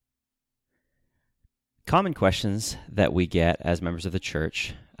Common questions that we get as members of the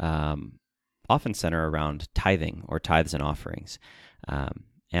church often center around tithing or tithes and offerings.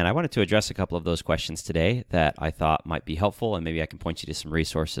 And I wanted to address a couple of those questions today that I thought might be helpful, and maybe I can point you to some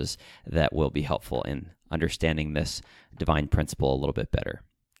resources that will be helpful in understanding this divine principle a little bit better.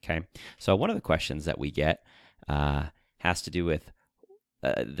 Okay, so one of the questions that we get has to do with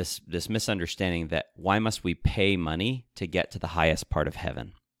this misunderstanding that why must we pay money to get to the highest part of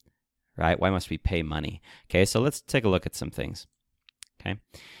heaven, right? Why must we pay money? Okay, so let's take a look at some things. Okay,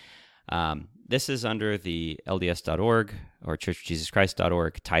 this is under the LDS.org or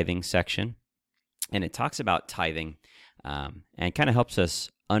churchofjesuschrist.org tithing section, and it talks about tithing and kind of helps us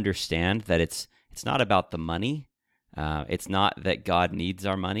understand that it's not about the money. It's not that God needs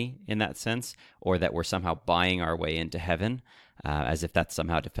our money in that sense, or that we're somehow buying our way into heaven, as if that's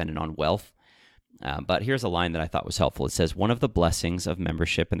somehow dependent on wealth. But here's a line that I thought was helpful. It says, one of the blessings of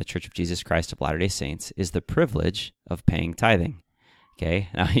membership in the Church of Jesus Christ of Latter-day Saints is the privilege of paying tithing. Okay,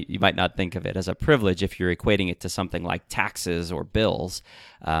 now you might not think of it as a privilege if you're equating it to something like taxes or bills,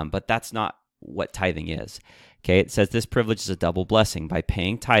 but that's not what tithing is. Okay, it says this privilege is a double blessing. By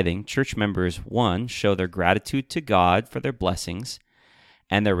paying tithing, church members, one, show their gratitude to God for their blessings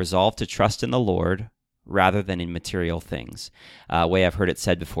and their resolve to trust in the Lord rather than in material things. A way I've heard it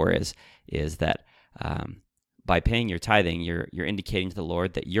said before is that by paying your tithing, you're indicating to the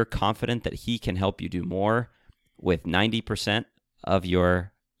Lord that you're confident that He can help you do more with 90% of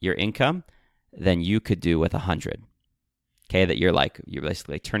your income than you could do with 100. Okay, that you're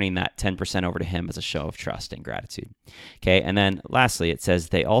basically turning that 10% over to Him as a show of trust and gratitude. Okay, and then lastly, it says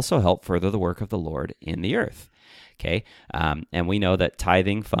they also help further the work of the Lord in the earth. Okay, and we know that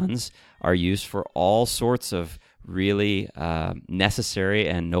tithing funds are used for all sorts of really necessary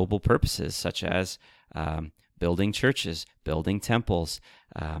and noble purposes, such as building churches, building temples,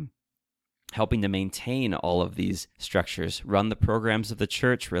 helping to maintain all of these structures, run the programs of the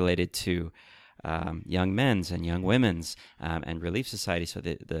church related to young men's and young women's and relief society, so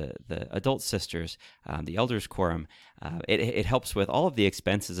the adult sisters, the elders quorum. It helps with all of the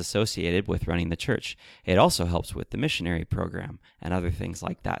expenses associated with running the church. It also helps with the missionary program and other things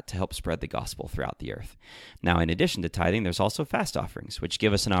like that to help spread the gospel throughout the earth. Now, in addition to tithing, there's also fast offerings, which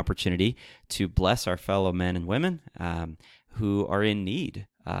give us an opportunity to bless our fellow men and women who are in need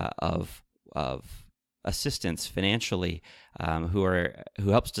of assistance financially, who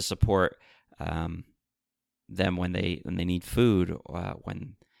helps to support them when they need food,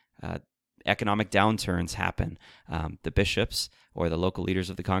 when economic downturns happen. The bishops or the local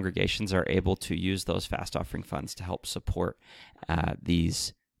leaders of the congregations are able to use those fast offering funds to help support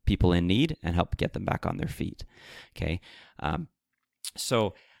these people in need and help get them back on their feet. Okay,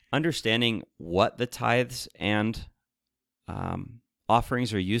 so understanding what the tithes and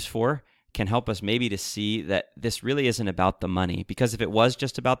offerings are used for can help us maybe to see that this really isn't about the money, because if it was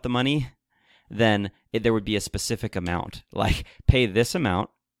just about the money, then there would be a specific amount, like pay this amount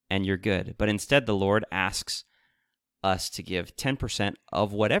and you're good. But instead, the Lord asks us to give 10%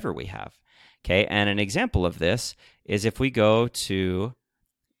 of whatever we have. Okay, and an example of this is if we go to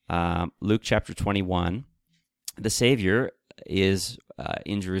Luke chapter 21, the Savior is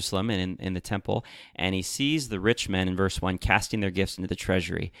in Jerusalem and in the temple, and he sees the rich men in verse 1 casting their gifts into the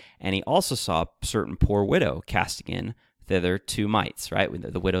treasury, and he also saw a certain poor widow casting in thither 2 mites, right?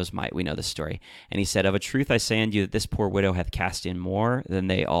 The widow's mite, we know the story. And he said, of a truth I say unto you that this poor widow hath cast in more than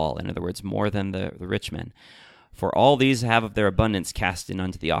they all. In other words, more than the rich men. For all these have of their abundance cast in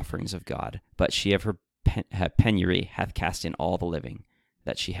unto the offerings of God, but she of her penury hath cast in all the living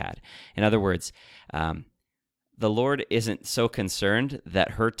that she had. In other words, the Lord isn't so concerned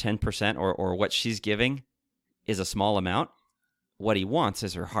that her 10% or what she's giving is a small amount. What He wants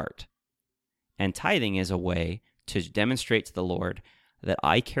is her heart. And tithing is a way to demonstrate to the Lord that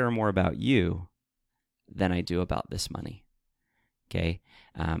I care more about you than I do about this money. Okay?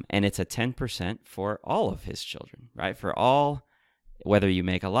 And it's a 10% for all of His children, right? For all, whether you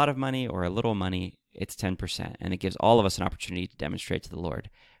make a lot of money or a little money, it's 10%. And it gives all of us an opportunity to demonstrate to the Lord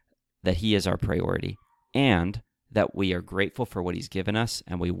that He is our priority and that we are grateful for what He's given us,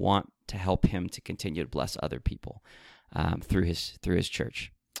 and we want to help Him to continue to bless other people through His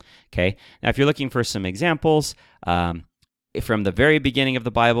church. Okay, now if you're looking for some examples, from the very beginning of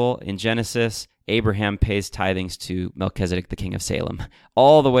the Bible in Genesis, Abraham pays tithings to Melchizedek, the king of Salem.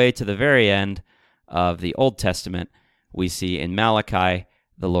 All the way to the very end of the Old Testament, we see in Malachi,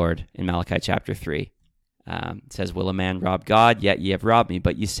 the Lord, in Malachi chapter 3, says, will a man rob God? Yet ye have robbed me.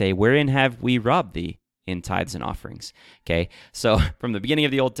 But ye say, wherein have we robbed thee? In tithes and offerings. Okay, so from the beginning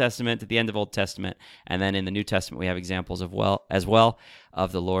of the Old Testament to the end of Old Testament, and then in the New Testament we have examples as well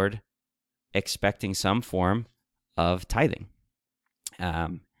of the Lord expecting some form of tithing.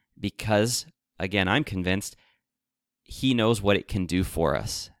 Because, again, I'm convinced he knows what it can do for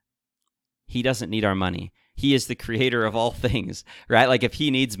us. He doesn't need our money. He is the creator of all things, right? Like if he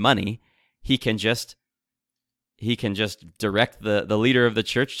needs money, he can just direct the leader of the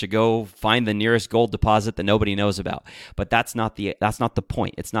church to go find the nearest gold deposit that nobody knows about. But that's not the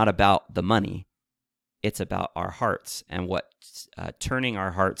point. It's not about the money. It's about our hearts and what turning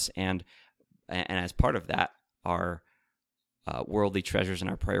our hearts and as part of that, our worldly treasures and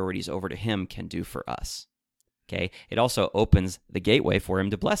our priorities over to him can do for us. Okay, it also opens the gateway for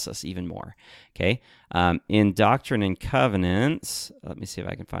him to bless us even more. Okay, in Doctrine and Covenants, let me see if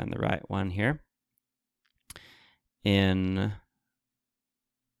I can find the right one here.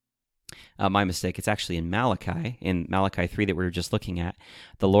 My mistake, it's actually in Malachi 3 that we were just looking at.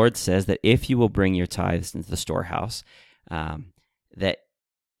 The Lord says that if you will bring your tithes into the storehouse, that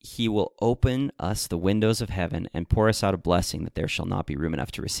he will open us the windows of heaven and pour us out a blessing that there shall not be room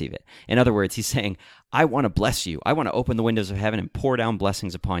enough to receive it. In other words, he's saying, I want to bless you. I want to open the windows of heaven and pour down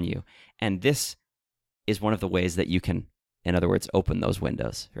blessings upon you. And this is one of the ways that you can, in other words, open those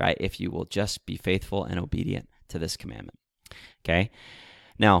windows, right? If you will just be faithful and obedient to this commandment. Okay?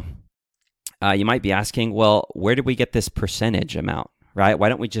 Now, you might be asking, well, where did we get this percentage amount, right? Why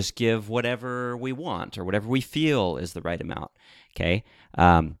don't we just give whatever we want or whatever we feel is the right amount? Okay?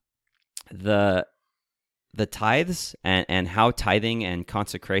 The tithes and how tithing and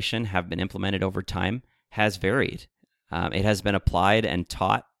consecration have been implemented over time has varied. It has been applied and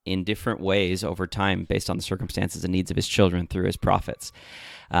taught in different ways over time based on the circumstances and needs of his children through his prophets.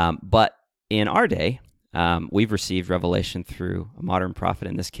 But in our day, we've received revelation through a modern prophet,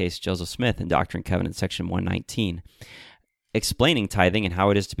 in this case, Joseph Smith, in Doctrine and Covenants, section 119, explaining tithing and how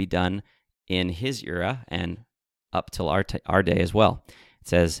it is to be done in his era and up till our day as well. It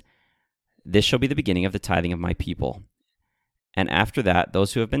says, this shall be the beginning of the tithing of my people. And after that,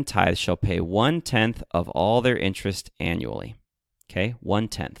 those who have been tithed shall pay 1/10 of all their interest annually. Okay,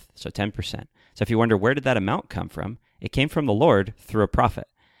 1/10, so 10%. So if you wonder, where did that amount come from? It came from the Lord through a prophet.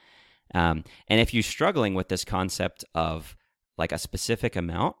 And if you're struggling with this concept of like a specific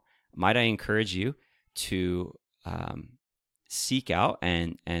amount, might I encourage you to seek out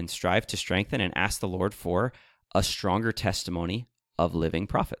and strive to strengthen and ask the Lord for a stronger testimony of living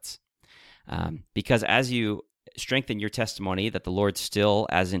prophets. Because as you strengthen your testimony that the Lord still,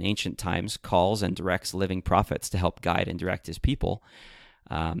 as in ancient times, calls and directs living prophets to help guide and direct his people,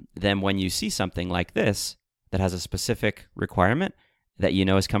 then when you see something like this that has a specific requirement that you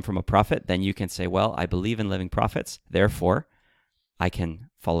know has come from a prophet, then you can say, well, I believe in living prophets, therefore I can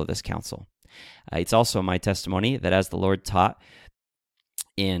follow this counsel. It's also my testimony that as the Lord taught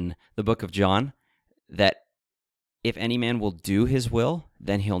in the book of John, that if any man will do his will,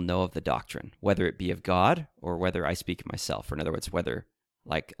 then he'll know of the doctrine, whether it be of God or whether I speak of myself, or in other words, whether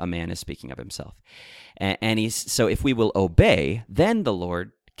like a man is speaking of himself. And so if we will obey, then the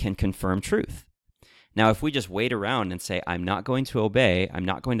Lord can confirm truth. Now, if we just wait around and say, I'm not going to obey, I'm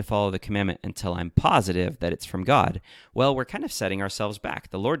not going to follow the commandment until I'm positive that it's from God, well, we're kind of setting ourselves back.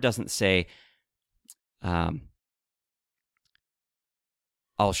 The Lord doesn't say, I'll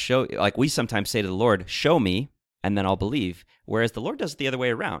show you. Like we sometimes say to the Lord, show me, and then I'll believe. Whereas the Lord does it the other way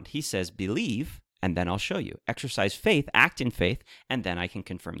around. He says, believe, and then I'll show you. Exercise faith, act in faith, and then I can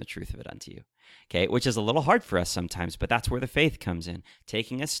confirm the truth of it unto you. Okay, which is a little hard for us sometimes, but that's where the faith comes in.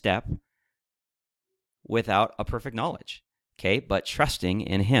 Taking a step without a perfect knowledge, okay, but trusting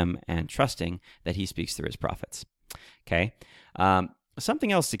in him and trusting that he speaks through his prophets, okay?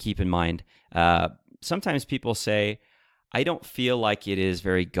 Something else to keep in mind, sometimes people say, I don't feel like it is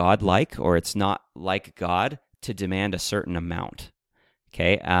very God-like, or it's not like God to demand a certain amount,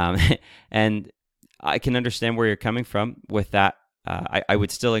 okay? And I can understand where you're coming from with that. I would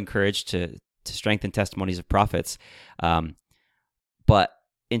still encourage to strengthen testimonies of prophets, but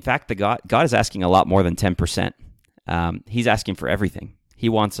in fact, God is asking a lot more than 10%. He's asking for everything. He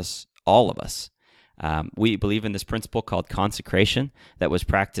wants us, all of us. We believe in this principle called consecration that was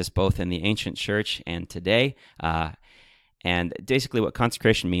practiced both in the ancient church and today. And basically what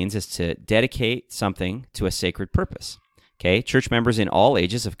consecration means is to dedicate something to a sacred purpose. Okay, church members in all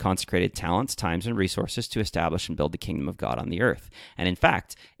ages have consecrated talents, times, and resources to establish and build the kingdom of God on the earth. And in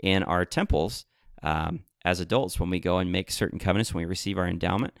fact, in our temples, as adults, when we go and make certain covenants, when we receive our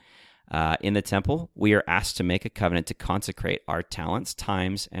endowment in the temple, we are asked to make a covenant to consecrate our talents,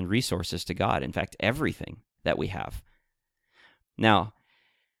 times, and resources to God. In fact, everything that we have. Now,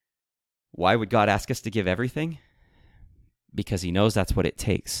 why would God ask us to give everything? Because he knows that's what it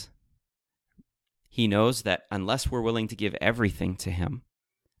takes. He knows that unless we're willing to give everything to him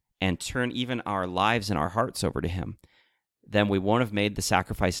and turn even our lives and our hearts over to him, then we won't have made the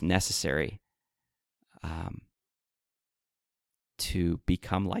sacrifice necessary to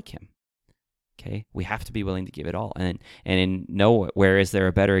become like him. Okay, we have to be willing to give it all, and in nowhere is there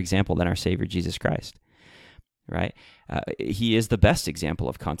a better example than our Savior Jesus Christ. Right? He is the best example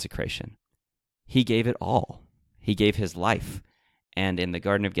of consecration. He gave it all. He gave his life, and in the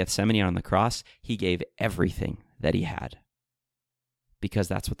Garden of Gethsemane on the cross, he gave everything that he had, because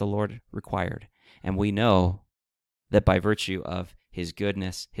that's what the Lord required. And we know that by virtue of his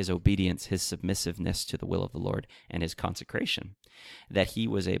goodness, his obedience, his submissiveness to the will of the Lord, and his consecration, that he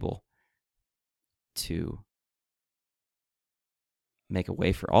was able to make a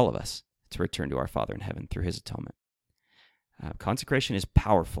way for all of us to return to our Father in heaven through his atonement. Consecration is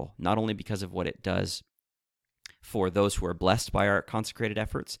powerful, not only because of what it does for those who are blessed by our consecrated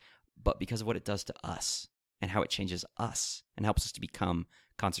efforts, but because of what it does to us and how it changes us and helps us to become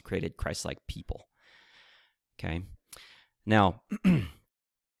consecrated, Christ-like people. Okay? Now,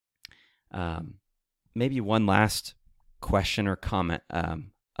 maybe one last question or comment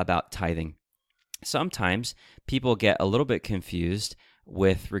about tithing. Sometimes people get a little bit confused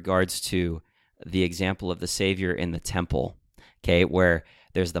with regards to the example of the Savior in the temple, okay, where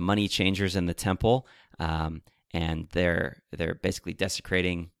there's the money changers in the temple, and they're basically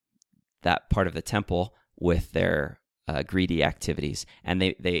desecrating that part of the temple with their greedy activities, and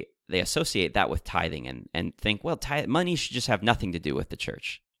they associate that with tithing and think, well, money should just have nothing to do with the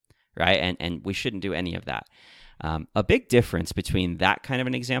church, right? And we shouldn't do any of that. A big difference between that kind of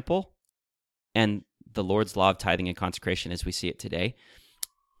an example and the Lord's law of tithing and consecration as we see it today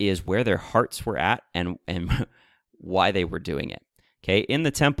is where their hearts were at and why they were doing it. Okay, in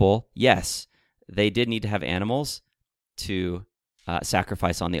the temple, yes, they did need to have animals to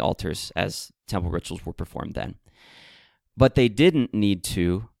sacrifice on the altars as temple rituals were performed then. But they didn't need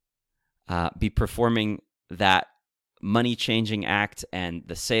to be performing that money-changing act and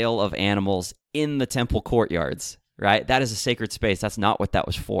the sale of animals in the temple courtyards, right? That is a sacred space. That's not what that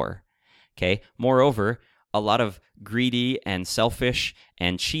was for. Okay. Moreover, a lot of greedy and selfish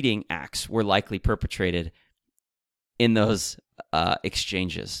and cheating acts were likely perpetrated in those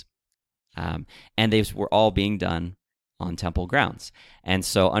exchanges. And they were all being done on temple grounds. And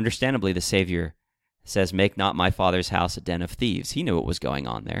so understandably, the Savior says, "Make not my Father's house a den of thieves." He knew what was going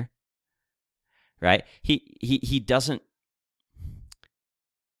on there, right? He doesn't...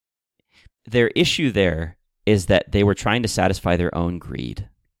 Their issue there is that they were trying to satisfy their own greed.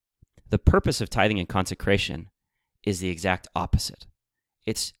 The purpose of tithing and consecration is the exact opposite.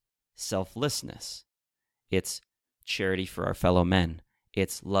 It's selflessness. It's charity for our fellow men.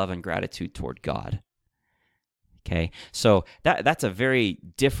 It's love and gratitude toward God. Okay, so that's a very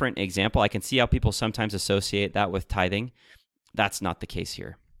different example. I can see how people sometimes associate that with tithing. That's not the case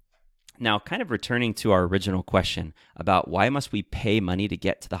here. Now, kind of returning to our original question about why must we pay money to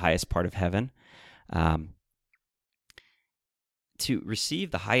get to the highest part of heaven? To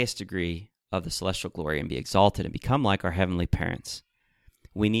receive the highest degree of the celestial glory and be exalted and become like our heavenly parents,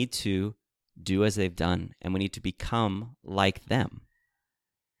 we need to do as they've done, and we need to become like them.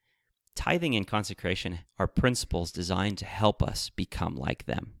 Tithing and consecration are principles designed to help us become like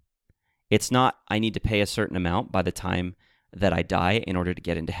them. It's not, I need to pay a certain amount by the time that I die in order to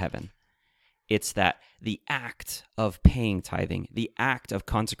get into heaven. It's that the act of paying tithing, the act of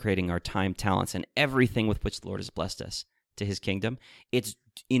consecrating our time, talents, and everything with which the Lord has blessed us to his kingdom, it's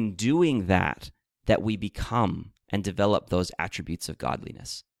in doing that we become and develop those attributes of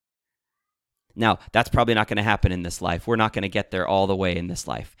godliness. Now, that's probably not going to happen in this life. We're not going to get there all the way in this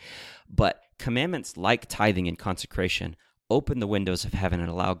life. But commandments like tithing and consecration open the windows of heaven and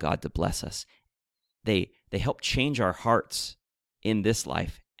allow God to bless us. They help change our hearts in this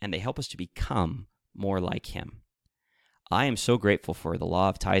life, and they help us to become more like him. I am so grateful for the law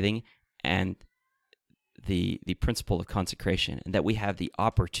of tithing and the principle of consecration, and that we have the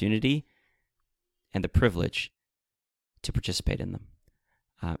opportunity and the privilege to participate in them.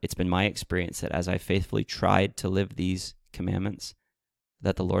 It's been my experience that as I faithfully tried to live these commandments,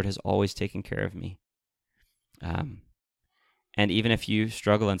 that the Lord has always taken care of me. And even if you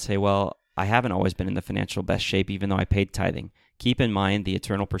struggle and say, well, I haven't always been in the financial best shape, even though I paid tithing, keep in mind the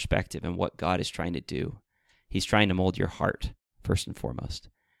eternal perspective and what God is trying to do. He's trying to mold your heart, first and foremost.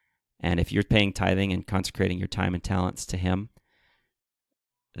 And if you're paying tithing and consecrating your time and talents to him,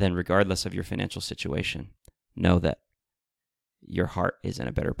 then regardless of your financial situation, know that your heart is in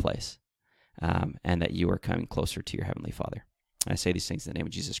a better place, and that you are coming closer to your Heavenly Father. I say these things in the name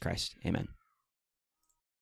of Jesus Christ. Amen.